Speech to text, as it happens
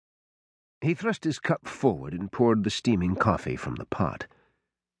He thrust his cup forward and poured the steaming coffee from the pot.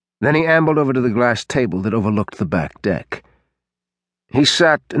 Then he ambled over to the glass table that overlooked the back deck. He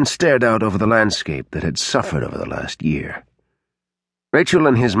sat and stared out over the landscape that had suffered over the last year. Rachel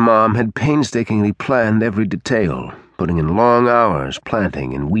and his mom had painstakingly planned every detail, putting in long hours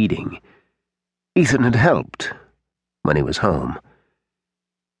planting and weeding. Ethan had helped when he was home.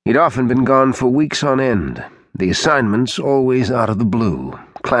 He'd often been gone for weeks on end, the assignments always out of the blue,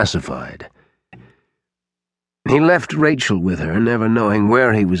 classified. He left Rachel with her, never knowing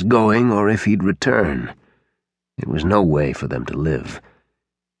where he was going or if he'd return. It was no way for them to live.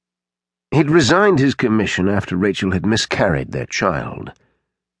 He'd resigned his commission after Rachel had miscarried their child.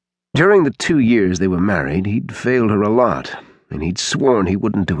 During the 2 years they were married, he'd failed her a lot, and he'd sworn he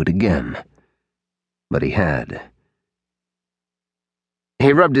wouldn't do it again. But he had.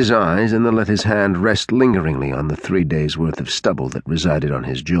 He rubbed his eyes and then let his hand rest lingeringly on the 3 days' worth of stubble that resided on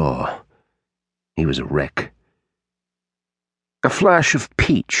his jaw. He was a wreck. A flash of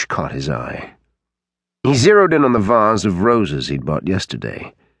peach caught his eye. He zeroed in on the vase of roses he'd bought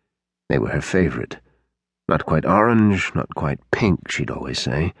yesterday. They were her favorite. Not quite orange, not quite pink, she'd always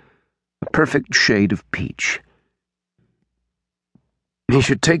say. A perfect shade of peach. He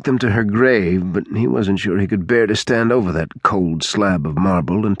should take them to her grave, but he wasn't sure he could bear to stand over that cold slab of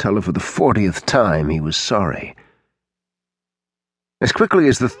marble and tell her for the 40th time he was sorry. As quickly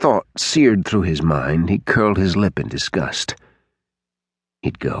as the thought seared through his mind, he curled his lip in disgust.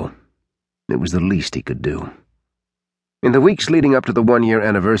 He'd go. It was the least he could do. In the weeks leading up to the 1-year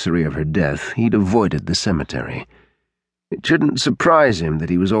anniversary of her death, he'd avoided the cemetery. It shouldn't surprise him that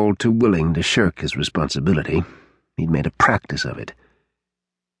he was all too willing to shirk his responsibility. He'd made a practice of it.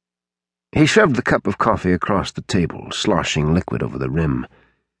 He shoved the cup of coffee across the table, sloshing liquid over the rim.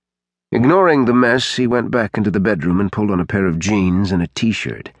 Ignoring the mess, he went back into the bedroom and pulled on a pair of jeans and a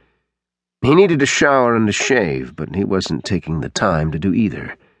t-shirt. He needed a shower and a shave, but he wasn't taking the time to do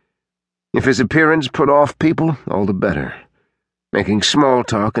either. If his appearance put off people, all the better. Making small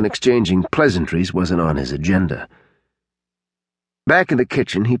talk and exchanging pleasantries wasn't on his agenda. Back in the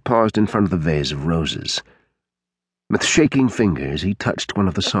kitchen, he paused in front of the vase of roses. With shaking fingers, he touched one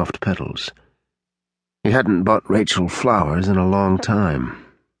of the soft petals. He hadn't bought Rachel flowers in a long time,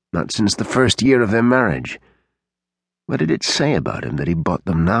 not since the first year of their marriage. What did it say about him that he bought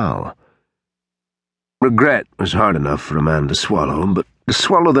them now? Regret was hard enough for a man to swallow, but to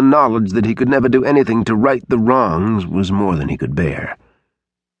swallow the knowledge that he could never do anything to right the wrongs was more than he could bear.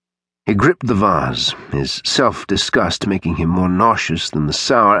 He gripped the vase, his self-disgust making him more nauseous than the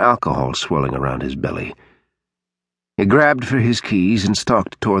sour alcohol swirling around his belly. He grabbed for his keys and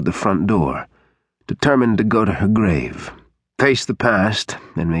stalked toward the front door, determined to go to her grave, face the past,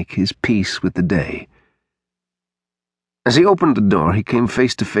 and make his peace with the day. As he opened the door, he came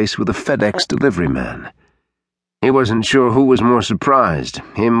face to face with a FedEx delivery man. He wasn't sure who was more surprised,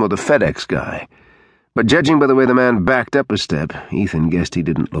 him or the FedEx guy, but judging by the way the man backed up a step, Ethan guessed he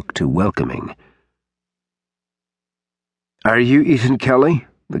didn't look too welcoming. "Are you Ethan Kelly?"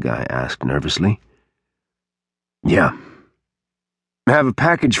 the guy asked nervously. "Yeah. I have a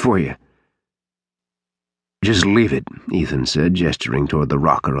package for you." "Just leave it," Ethan said, gesturing toward the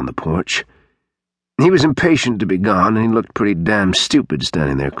rocker on the porch. He was impatient to be gone, and he looked pretty damn stupid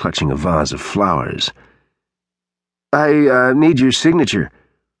standing there clutching a vase of flowers. I need your signature."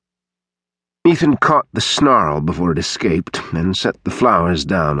 Ethan caught the snarl before it escaped and set the flowers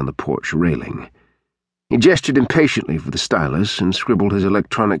down on the porch railing. He gestured impatiently for the stylus and scribbled his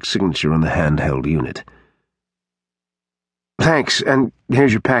electronic signature on the handheld unit. "Thanks, and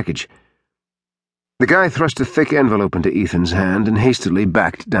here's your package." The guy thrust a thick envelope into Ethan's hand and hastily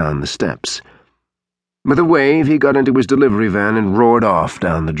backed down the steps. With a wave, he got into his delivery van and roared off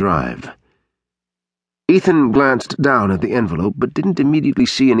down the drive. Ethan glanced down at the envelope but didn't immediately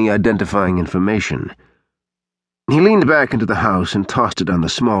see any identifying information. He leaned back into the house and tossed it on the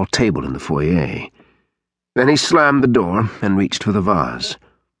small table in the foyer. Then he slammed the door and reached for the vase.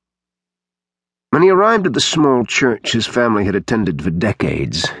 When he arrived at the small church his family had attended for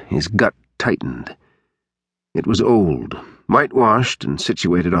decades, his gut tightened. It was old, whitewashed and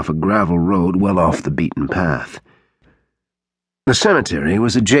situated off a gravel road well off the beaten path. The cemetery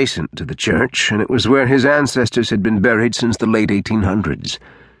was adjacent to the church, and it was where his ancestors had been buried since the late 1800s.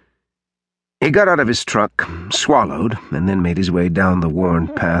 He got out of his truck, swallowed, and then made his way down the worn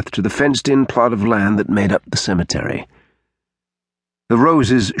path to the fenced-in plot of land that made up the cemetery. The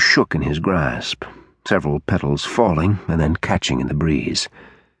roses shook in his grasp, several petals falling and then catching in the breeze.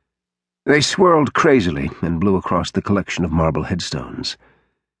 They swirled crazily and blew across the collection of marble headstones.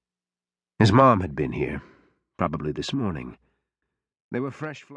 His mom had been here, probably this morning. They were fresh flowers.